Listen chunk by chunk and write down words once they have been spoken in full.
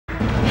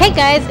Hey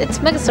guys, it's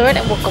Megasword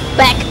and welcome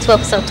back to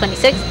episode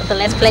 26 of the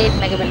Let's Play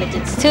Megaman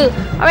Legends 2.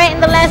 Alright,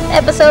 in the last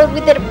episode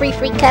we did a brief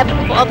recap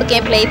of all the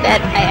gameplay that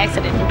I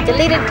accidentally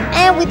deleted,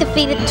 and we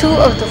defeated 2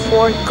 of the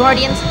 4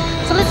 Guardians.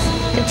 So let's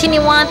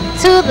continue on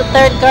to the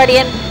 3rd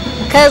Guardian,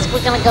 because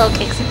we're gonna go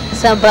kick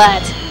some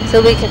butt so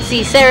we can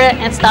see Sera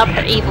and stop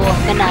her evil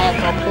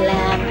maniacal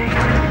plan.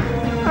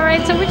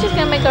 Alright, so we're just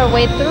gonna make our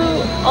way through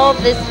all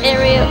this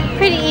area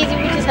pretty easy.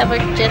 We just have our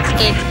jet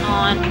skates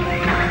on,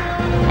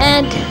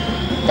 and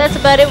that's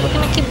about it. We're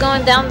gonna keep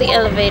going down the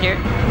elevator.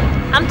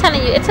 I'm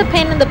telling you, it's a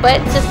pain in the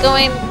butt just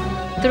going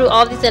through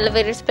all these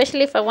elevators,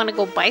 especially if I want to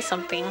go buy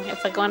something.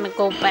 If I want to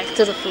go back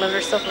to the floor or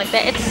stuff like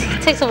that, it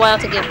takes a while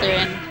to get there,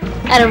 and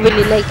I don't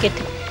really like it.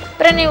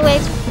 But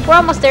anyways, we're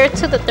almost there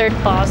to the 3rd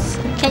boss.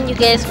 Can you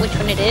guess which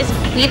one it is?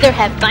 We either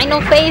have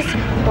Dino Face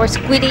or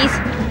Squiddies,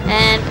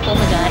 and oh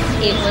my god,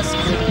 it was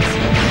Squiddies.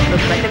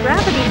 Looks like the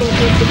gravity's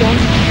increased again.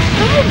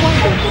 I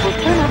wonder if it will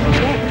turn up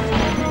again.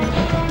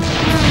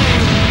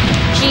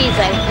 Jeez,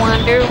 I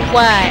wonder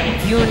why.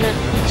 Yuna.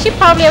 She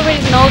probably already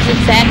knows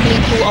exactly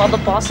who all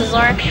the bosses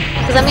are,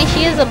 because I mean,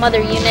 she is a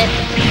mother unit.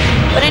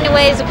 But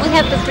anyways, we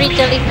have the 3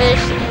 jellyfish.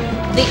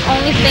 The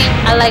only thing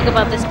I like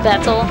about this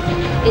battle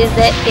is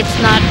that it's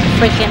not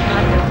freaking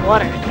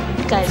underwater.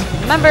 Guys,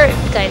 remember,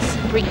 guys,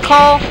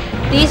 recall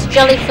these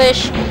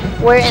jellyfish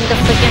were in the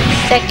freaking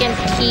 2nd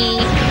key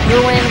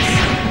ruins,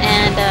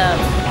 and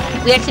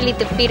we actually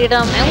defeated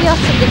them, and we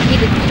also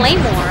defeated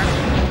Claymore,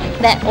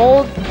 that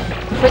old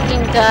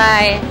freaking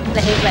guy that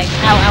he's like,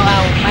 ow, ow,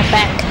 ow, my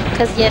back.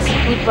 Because yes,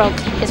 we broke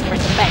his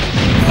freaking back.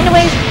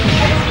 Anyways,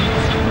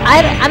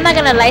 I'm not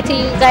gonna lie to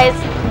you guys.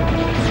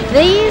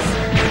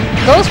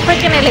 Those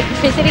freaking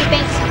electricity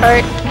things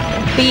hurt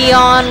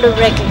beyond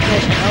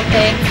recognition,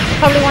 okay? You're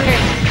probably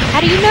wondering,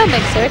 how do you know,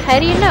 Mixer? How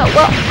do you know?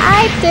 Well,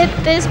 I did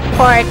this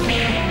part,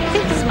 I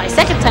think this is my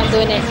 2nd time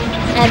doing it,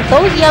 and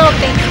those yellow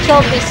things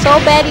killed me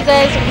so bad, you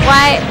guys.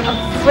 Why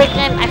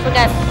freaking, I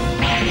forgot.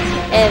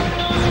 And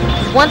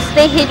once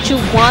they hit you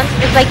once,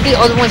 it's like the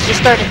other ones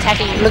just start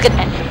attacking you. Look at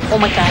that. Oh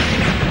my god.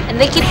 And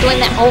they keep doing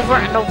that over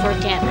and over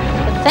again.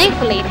 But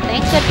thankfully,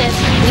 thank goodness,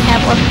 we have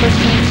our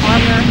freaking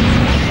armor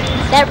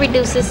that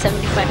reduces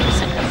 75%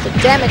 of the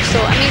damage.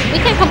 So, I mean,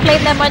 we can't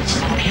complain that much.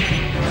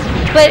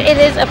 But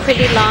it is a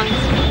pretty long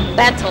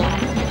battle.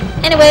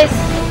 Anyways,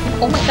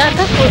 oh my god,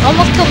 we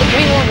almost killed the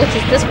green one, which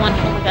is this one.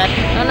 Oh my god.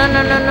 No, no,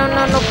 no, no, no,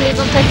 no, no, please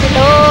don't touch it.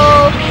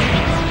 No!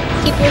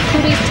 Keep your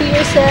cooties to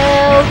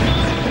yourself.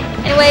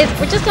 Anyways,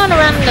 we're just going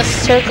around in a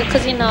circle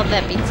because you know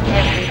that beats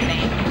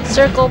everything.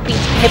 Circle beats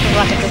paper,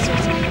 rock, and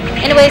scissors.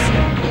 Anyways,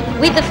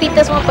 we defeat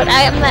this one, but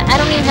I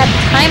don't even have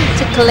time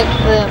to collect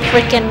the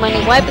freaking money.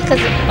 Why?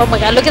 Because oh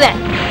my god, look at that!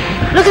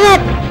 Look at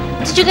that!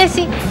 Did you guys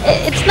see?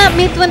 It's not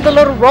me doing the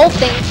little roll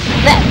thing.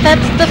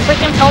 That's the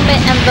freaking helmet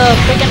and the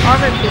freaking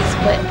armor piece.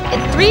 But it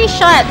 3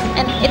 shots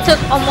and it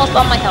took almost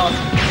all my health.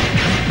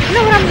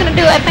 You know what I'm gonna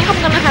do? I think I'm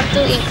gonna have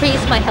to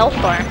increase my health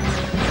bar.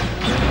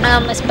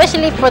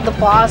 Especially for the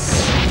boss,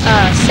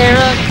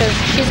 Sera, because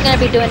she's gonna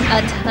be doing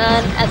a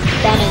ton of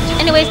damage.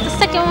 Anyways, the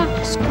 2nd one,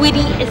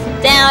 Squiddy, is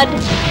down,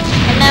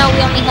 and now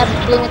we only have the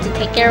blue one to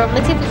take care of.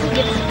 Let's see if we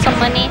can get some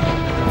money.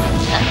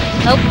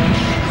 Nope,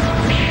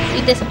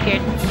 he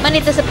disappeared. Money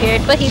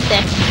disappeared, but he's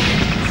dead.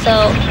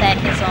 So that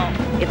is all.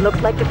 It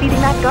looks like defeating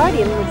that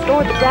Guardian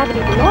restored the gravity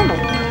to normal.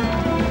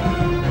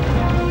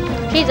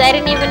 Jeez, I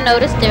didn't even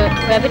notice the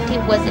gravity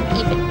wasn't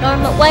even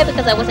normal. Why?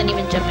 Because I wasn't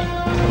even jumping.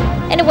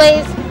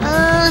 Anyways,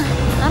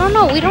 I don't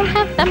know. We don't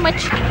have that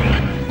much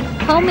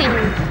homing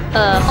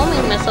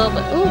missile,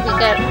 but ooh, we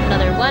got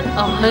another one.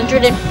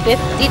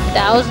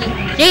 150,000.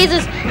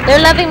 Jesus, they're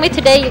loving me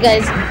today, you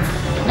guys.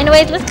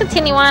 Anyways, let's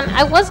continue on.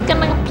 I was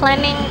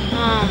planning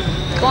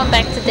going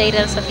back to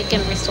Data so he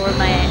can restore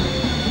my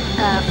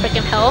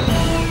freaking health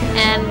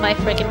and my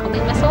freaking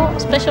homing missile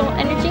special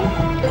energy.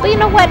 But you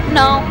know what?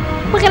 No,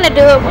 we're gonna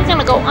do it. We're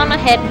gonna go on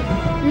ahead.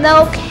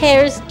 No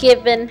cares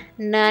given,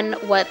 none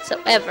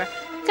whatsoever.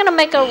 Gonna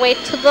make our way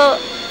to the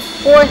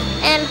 4th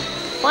and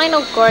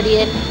final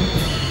Guardian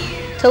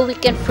till we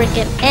can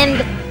freaking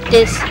end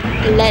this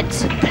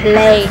Let's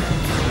Play.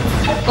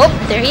 Oh,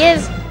 there he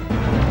is.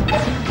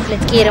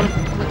 Let's get him.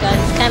 Oh my god,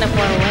 he's kind of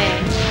far away.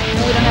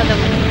 We don't have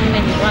that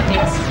many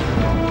rockets.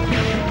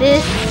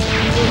 This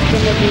is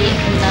gonna be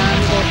a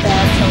long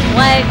battle.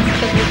 Why?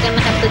 Because we're gonna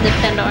have to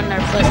depend on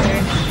our buster.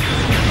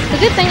 The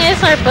good thing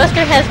is our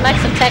buster has max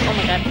attack. Oh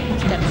my god,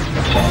 he's gonna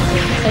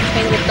touch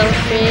me with those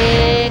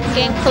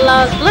freaking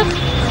claws. Look,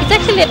 it's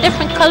actually a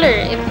different color.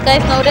 If you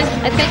guys notice,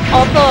 I think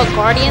all the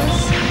Guardians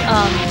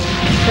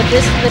for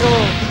this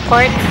little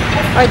part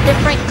are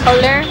different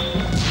color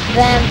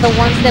than the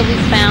ones that we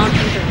found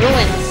in the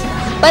ruins.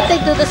 But they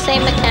do the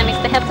same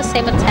mechanics. They have the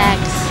same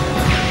attacks.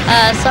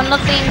 So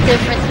nothing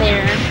different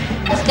there.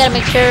 Just gotta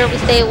make sure we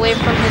stay away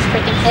from his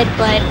freaking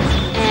headbutt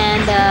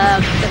and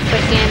the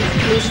freaking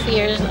blue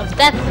spheres of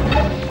death.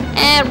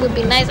 And would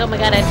be nice. Oh my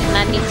god, I did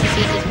not need to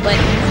see his butt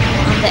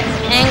on that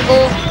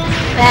angle.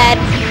 Bad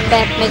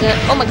mega.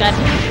 Oh my god.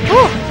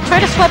 Ooh, try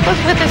to swipe us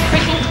with his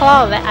freaking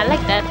claw. I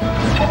like that.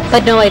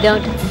 But no, I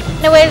don't.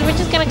 Anyways, we're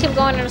just gonna keep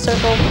going in a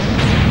circle.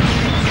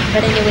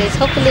 But anyways,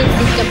 hopefully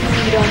we can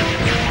beat him,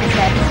 and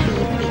that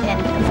will be the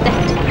end of that.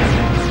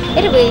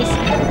 Anyways,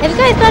 have you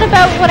guys thought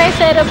about what I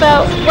said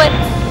about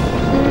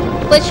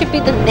what should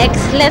be the next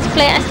Let's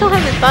Play? I still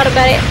haven't thought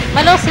about it. My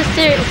little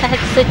sister had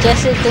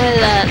suggested doing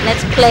the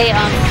Let's Play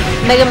on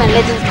Megaman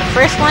Legends, the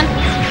first one.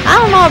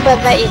 I don't know about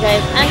that, you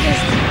guys.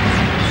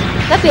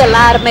 That'd be a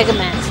lot of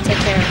Megamans to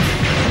take care of.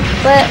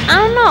 But I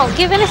don't know.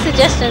 Give any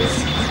suggestions.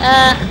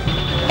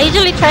 I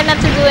usually try not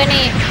to do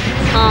any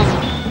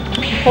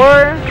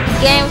horror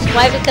games.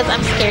 Why? Because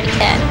I'm scared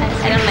cat.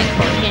 I don't like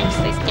horror games.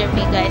 They scare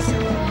me, guys.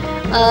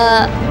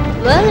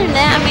 But other than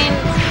that, I mean,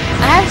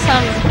 I have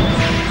some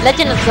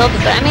Legend of Zelda,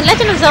 but I mean,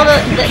 Legend of Zelda,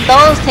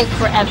 those take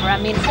forever.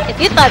 I mean, if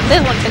you thought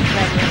this one took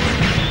forever,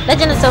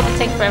 Legend of Zelda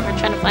take forever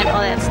trying to find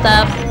all that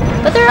stuff.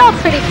 But they're all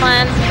pretty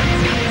fun.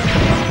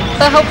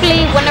 But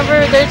hopefully,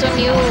 whenever there's a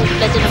new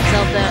Legend of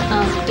Zelda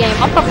game,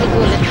 I'll probably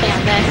do a Let's Play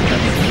on that.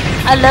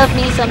 I love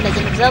me some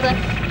Legend of Zelda.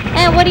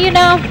 And what do you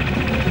know?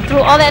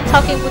 Through all that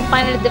talking, we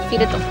finally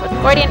defeated the 4th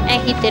Guardian, and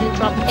he didn't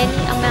drop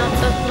any amount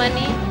of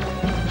money.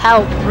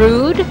 How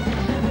rude.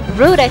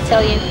 Rude, I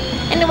tell you.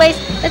 Anyways,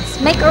 let's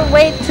make our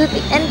way to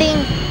the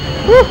ending.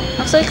 Woo!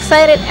 I'm so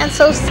excited and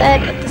so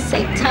sad at the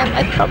same time.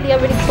 I probably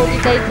already told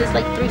you guys this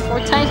like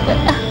 3-4 times, but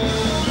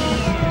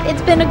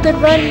it's been a good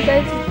run, you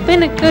guys. It's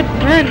been a good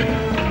run.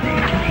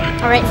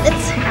 Alright,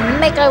 let's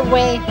make our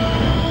way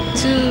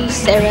to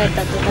Sera.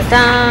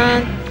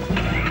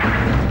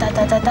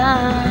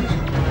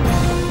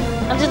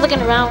 I'm just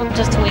looking around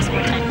just to waste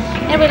more time.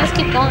 Anyway, let's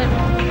keep going.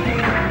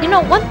 You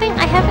know, one thing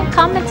I haven't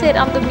commented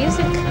on the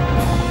music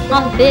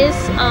on this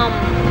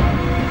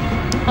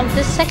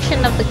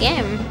section of the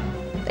game.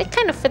 It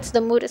kind of fits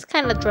the mood. It's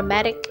kind of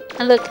dramatic.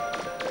 And look,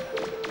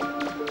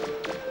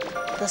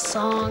 the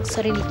song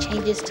suddenly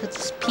changes to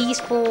this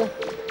peaceful.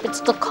 It's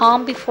the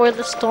calm before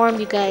the storm,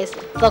 you guys.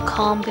 The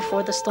calm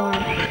before the storm.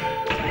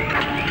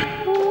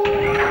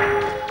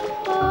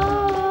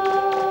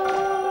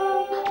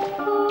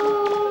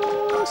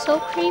 Oh, so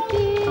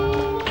creepy.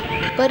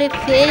 But it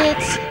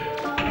fits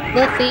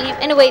the theme.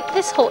 Anyway,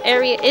 this whole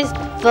area is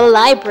the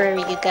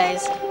library, you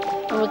guys.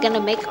 And we're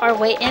gonna make our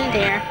way in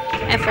there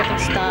and freaking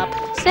stop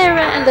Sera.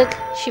 And look,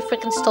 she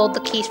freaking stole the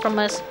keys from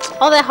us.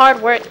 All that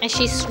hard work, and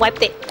she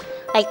swiped it.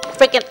 Like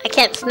freaking, I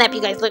can't snap,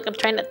 you guys. Look, I'm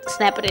trying to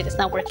snap at it. It's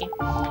not working.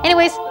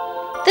 Anyways,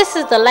 this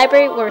is the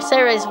library where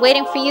Sera is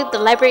waiting for you. The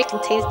library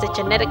contains the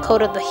genetic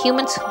code of the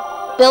humans who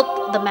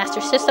built the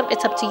master system.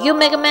 It's up to you,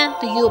 Mega Man.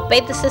 Do you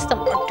obey the system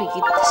or do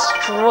you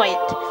destroy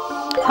it?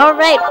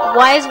 Alright,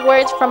 wise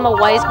words from a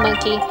wise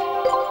monkey.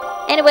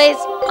 Anyways,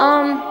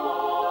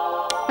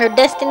 your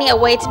destiny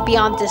awaits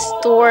beyond this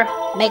door,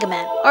 Mega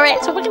Man.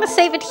 Alright, so we're gonna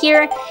save it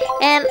here.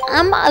 And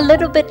I'm a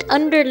little bit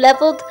under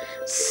leveled.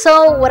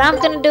 So what I'm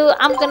gonna do,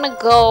 I'm gonna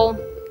go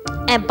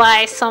and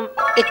buy some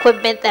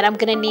equipment that I'm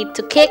gonna need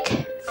to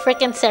kick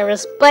freaking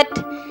Sera's butt.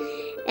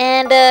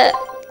 And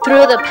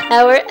through the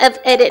power of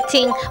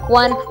editing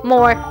one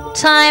more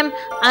time,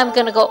 I'm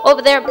gonna go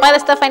over there, buy the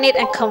stuff I need,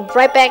 and come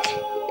right back.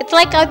 It's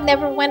like I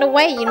never went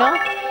away, you know?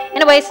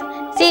 Anyways,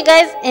 see you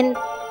guys in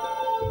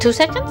 2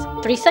 seconds?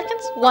 3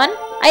 seconds? 1?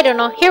 I don't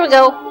know. Here we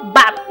go.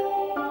 Bop.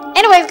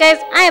 Anyways, guys,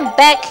 I am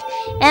back.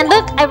 And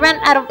look, I ran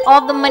out of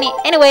all the money.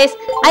 Anyways,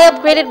 I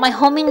upgraded my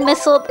homing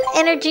missile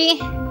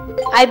energy.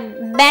 I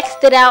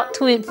maxed it out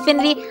to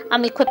infinity.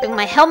 I'm equipping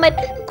my helmet,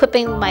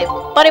 equipping my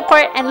body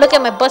part, and look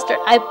at my buster.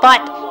 I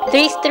bought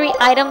these 3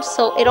 items,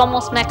 so it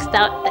almost maxed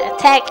out the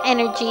attack,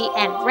 energy,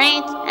 and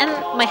range, and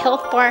my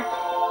health bar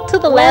to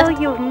the left.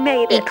 Well, you've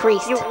made it.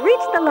 Increased. You've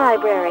reached the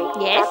library.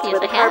 Yes, That's where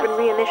the carbon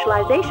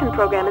reinitialization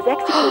program is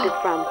executed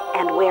from,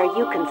 and where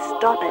you can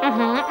stop it.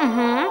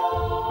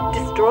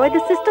 Destroy the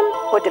system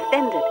or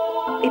defend it.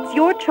 It's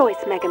your choice,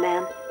 Mega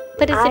Man.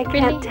 But is I it really?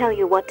 can't tell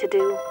you what to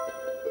do.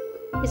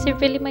 Is it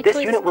really my This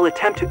choice? unit will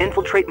attempt to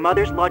infiltrate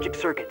Mother's logic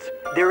circuits.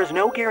 There is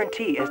no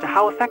guarantee as to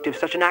how effective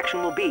such an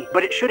action will be,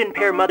 but it should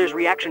impair Mother's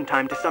reaction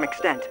time to some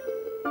extent.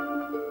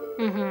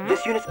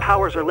 This unit's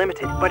powers are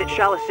limited, but it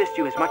shall assist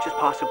you as much as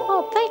possible.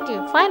 Oh, thank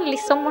you. Finally,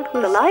 someone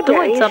who's The library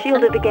doing is something.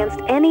 shielded against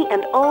any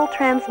and all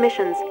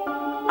transmissions.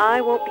 I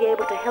won't be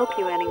able to help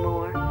you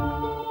anymore.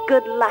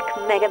 Good luck,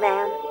 Mega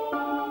Man.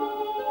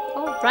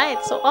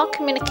 Alright, so all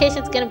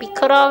communication's gonna be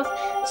cut off.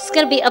 It's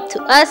gonna be up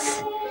to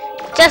us,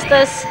 just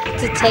us,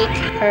 to take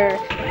her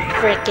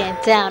freaking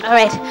down.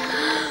 Alright.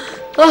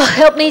 Oh,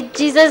 help me,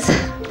 Jesus.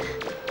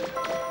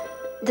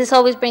 This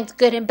always brings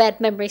good and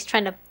bad memories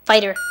trying to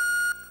fight her.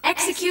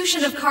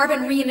 Execution of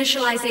carbon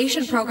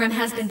reinitialization program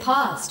has been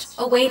paused,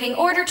 awaiting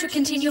order to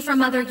continue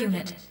from other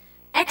unit.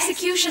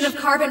 Execution of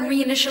carbon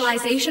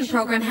reinitialization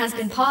program has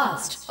been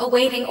paused,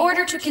 awaiting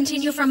order to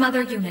continue from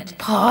other unit.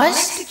 Paused?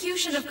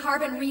 Execution of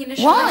carbon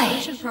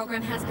reinitialization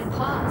program has been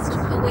paused,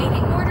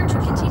 awaiting order to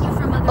continue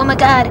from other. Oh my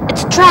God,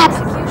 it's a trap!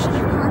 Execution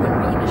of carbon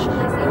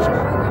reinitialization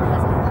program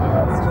has been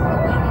paused,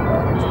 awaiting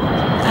order to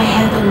continue. I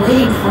have been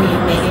waiting for you,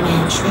 Mega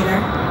Man Trigger.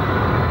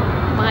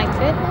 My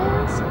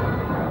goodness.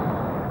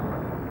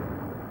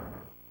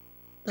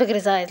 Look at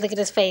his eyes, look at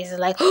his face. It's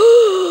like,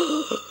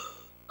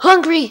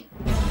 hungry!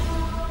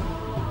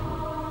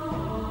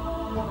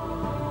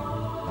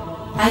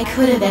 I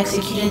could have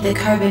executed the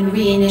carbon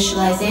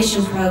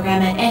reinitialization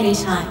program at any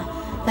time,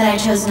 but I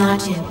chose not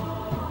to.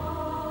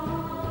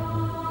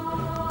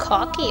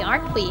 Cocky,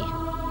 aren't we?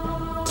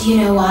 Do you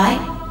know why?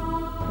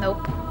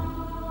 Nope.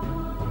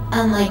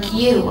 Unlike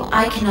you,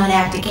 I cannot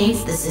act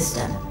against the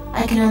system.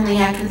 I can only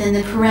act within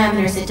the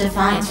parameters it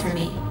defines for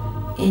me.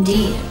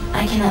 Indeed,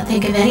 I cannot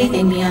think of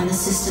anything beyond the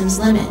system's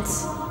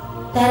limits.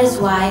 That is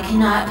why I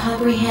cannot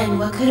comprehend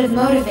what could have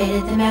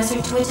motivated the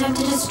Master to attempt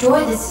to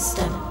destroy the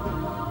system.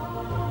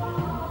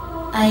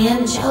 I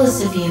am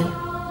jealous of you.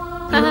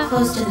 You were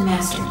close to the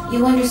Master.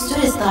 You understood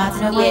his thoughts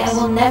in a way I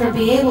will never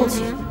be able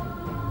to.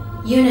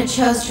 Yuna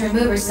chose to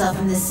remove herself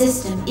from the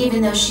system,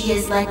 even though she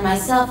is, like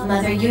myself,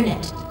 Mother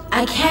Unit.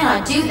 I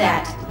cannot do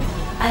that.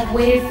 I've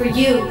waited for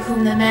you,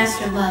 whom the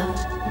Master loved.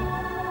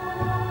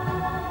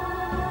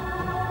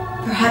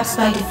 Perhaps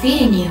by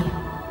defeating you,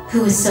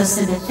 who is so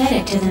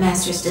sympathetic to the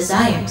Master's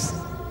desires,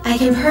 I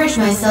can purge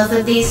myself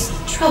of these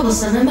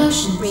troublesome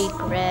emotions.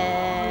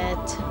 Regret.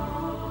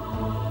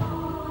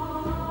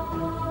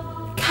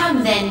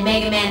 Come then,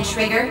 Megaman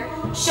Trigger.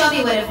 Show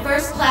me what a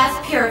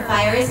first-class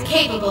purifier is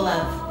capable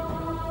of.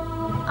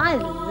 I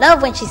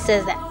love when she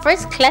says that.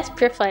 First class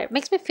purifier. It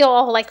makes me feel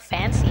all like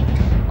fancy.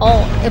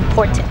 All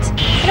important.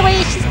 Anyway,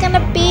 she's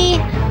gonna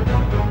be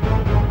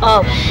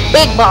a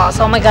big boss.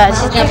 Oh my god,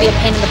 she's gonna be a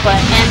pain in the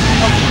butt. And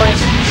of course,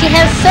 she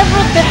has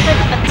several different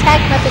attack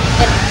methods.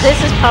 And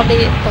this is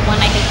probably the one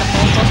I hate the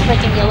most. Those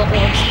freaking yellow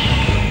orbs.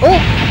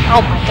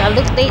 Oh my god,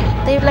 look,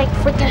 they're like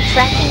freaking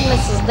tracking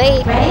missiles.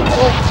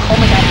 Oh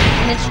my god.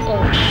 And it's, oh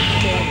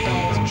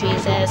goodness,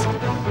 Jesus.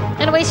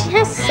 Anyway, she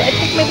has, I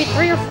think, maybe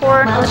 3 or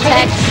 4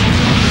 attacks.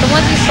 The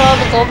ones you saw,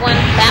 the gold one,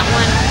 that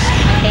one,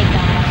 I hate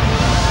that one.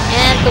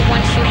 And the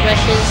one she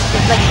rushes,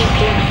 it's like she's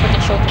doing a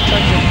freaking shoulder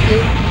charge of you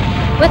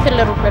with a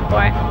little red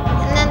bar.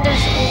 And then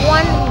there's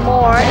one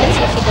more. Let's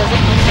see if she does it.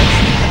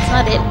 That's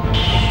not it.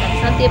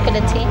 That's not the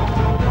ability.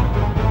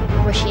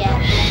 Where's she at?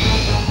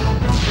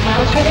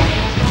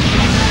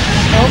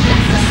 Nope,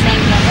 it's the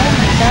same one. Oh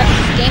my god,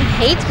 this game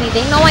hates me.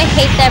 They know I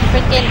hate that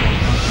freaking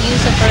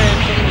use of her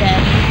doing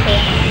that. Oh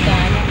my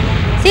god.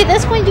 See,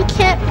 this one you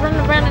can't run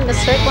around in a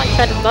circle and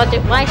try to dodge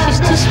it. Why? She's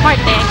too smart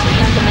to actually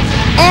implement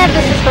it. And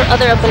this is her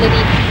other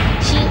ability.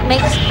 She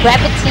makes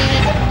gravity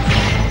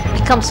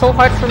become so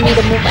hard for me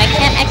to move. I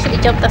can't actually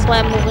jump, that's why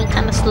I'm moving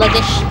kind of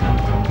sluggish.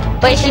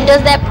 But she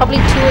does that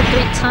probably 2 or 3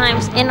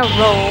 times in a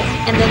row.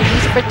 And then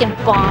these freaking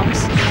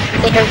bombs,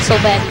 they hurt so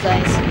bad, you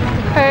guys.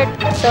 They hurt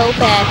so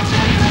bad.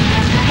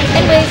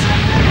 Anyways,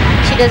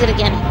 she does it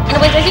again.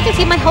 Anyways, as you can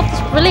see, my health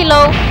is really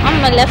low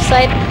on my left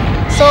side.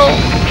 So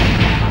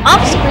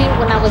off screen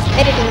when I was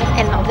editing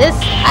and all this,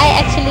 I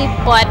actually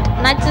bought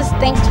not just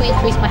things to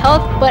increase my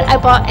health, but I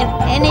bought an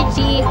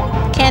energy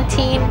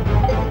canteen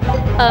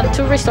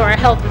to restore our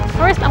health.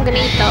 First, I'm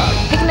gonna eat the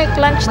picnic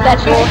lunch that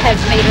Ro has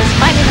made us.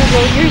 Finally,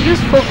 Ro, you're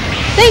useful.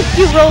 Thank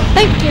you, Ro.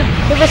 Thank you.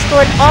 You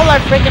restored all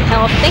our friggin'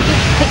 health. Thank you,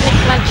 picnic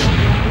lunch.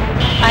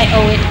 I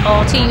owe it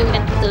all to you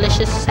and the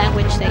delicious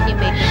sandwich that you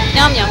made me.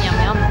 Yum, yum, yum,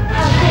 yum.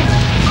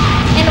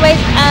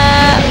 Anyways,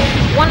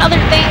 one other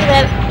thing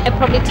that I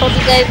probably told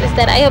you guys is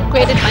that I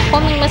upgraded my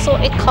homing missile.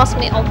 It cost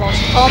me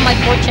almost all my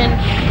fortune,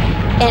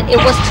 and it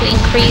was to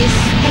increase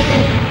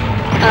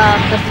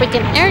the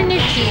freaking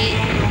energy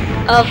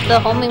of the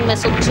homing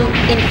missile to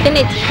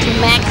infinity, to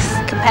max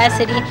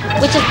capacity,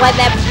 which is why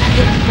that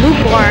blue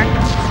bar,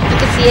 you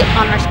can see it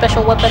on our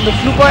special weapon, the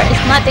blue bar is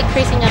not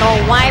decreasing at all.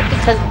 Why?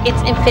 Because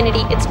it's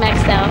infinity, it's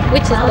maxed out,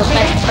 which is the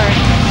best perk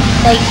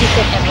that you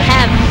could ever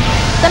have.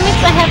 That means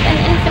I have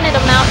an infinite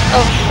amount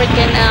of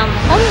freaking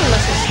homing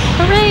missiles.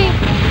 Hooray!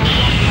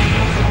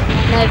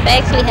 Now, if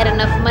I actually had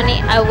enough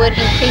money, I would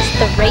increase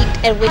the rate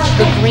at which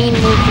the green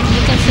moves. If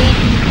you can see,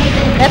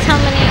 that's how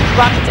many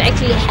rockets I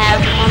actually have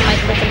on my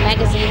freaking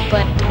magazine.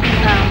 But, oh my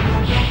god,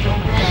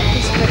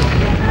 this freaking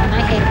Megaman,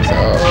 I hate him so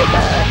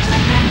bad.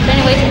 But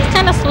anyways, it's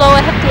kind of slow. I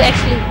have to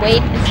actually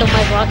wait until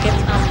my rockets,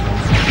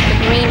 the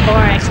green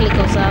bar actually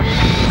goes up.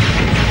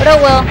 But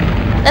oh well,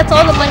 that's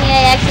all the money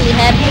I actually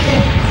had.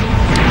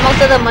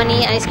 Most of the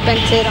money I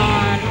spent it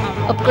on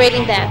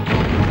upgrading that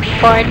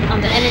part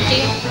on the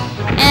energy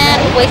and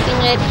wasting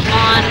it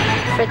on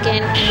freaking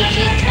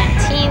energy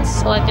canteens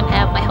so I can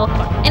have my health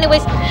bar.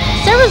 Anyways,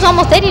 Sera's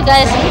almost dead, you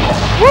guys.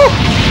 Woo!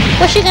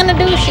 What's she gonna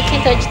do? She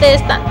can't touch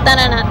this. She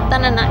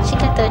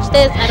can't touch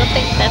this. I don't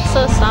think that's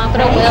a song,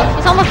 but I will.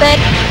 She's almost dead,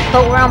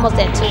 but we're almost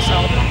dead too. So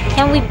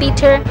can we beat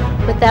her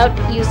without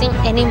using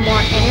any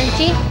more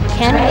energy?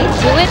 Can we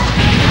do it?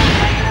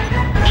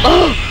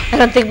 Oh, I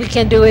don't think we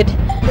can do it.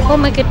 Oh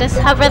my goodness,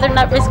 I'd rather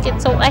not risk it.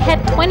 So I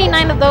had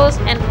 29 of those,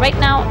 and right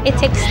now it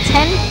takes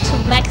 10 to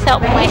max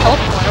out my health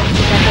bar, which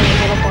is that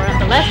little bar on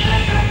the left.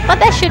 But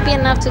that should be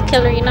enough to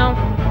kill her, you know.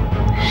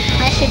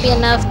 That should be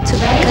enough to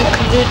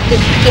conclude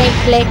this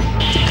gameplay,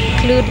 to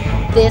conclude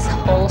this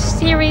whole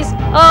series.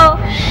 Oh,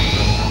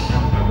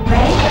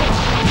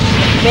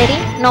 ready?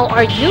 No,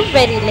 are you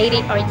ready,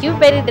 lady? Are you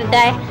ready to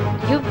die?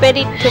 You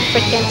ready to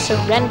freaking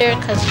surrender?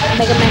 Because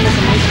Megaman is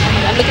amazing. Oh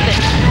my god, look at this.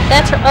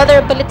 That's her other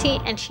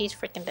ability, and she's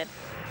freaking dead.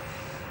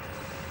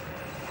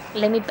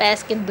 Let me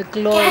bask in the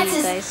glory, Gats you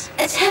is guys.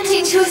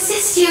 attempting to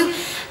assist you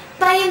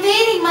by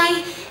invading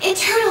my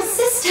internal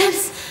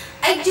systems.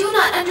 I do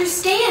not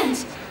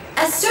understand.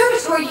 A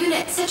servitor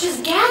unit such as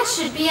Gats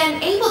should be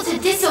unable to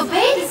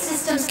disobey the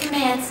system's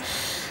commands.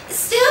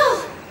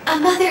 Still, a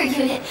mother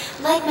unit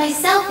like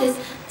myself is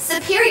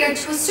superior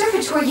to a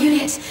servitor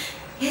unit.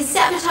 His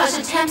sabotage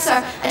attempts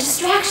are a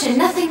distraction,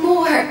 nothing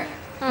more.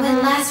 When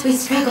last we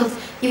struggled,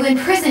 you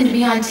imprisoned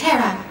me on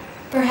Terra.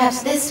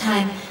 Perhaps this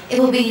time, it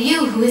will be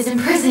you who is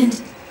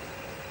imprisoned.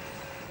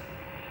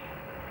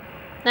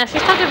 Now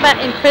she's talking about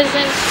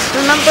imprisoned.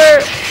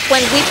 Remember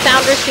when we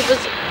found her, she was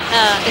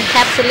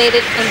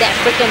encapsulated in that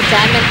freaking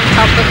diamond on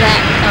top of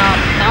that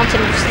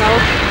mountain of snow.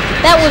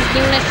 That was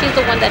Yuna. She's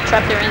the one that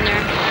trapped her in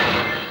there.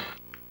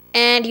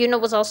 And Yuna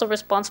was also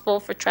responsible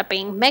for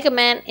trapping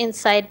Megaman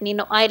inside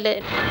Nino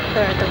Island,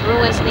 or the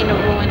ruins, Nino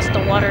Ruins, the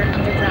water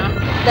underground.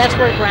 That's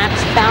where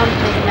Gramps found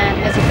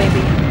Megaman as a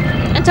baby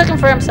and took him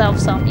for himself.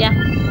 So yeah.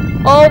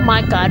 Oh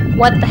my God,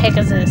 what the heck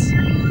is this?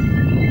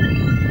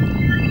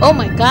 Oh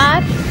my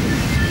God,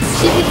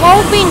 she's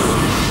evolving.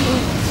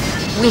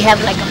 We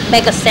have like a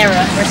Mega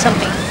Sera or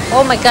something.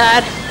 Oh my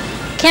God,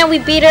 can we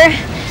beat her?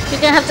 You're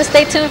gonna have to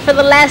stay tuned for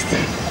the last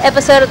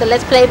episode of the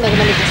Let's Play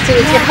Megaman Legends 2.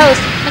 It's your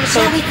host,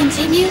 Shall we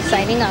continue?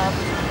 signing off.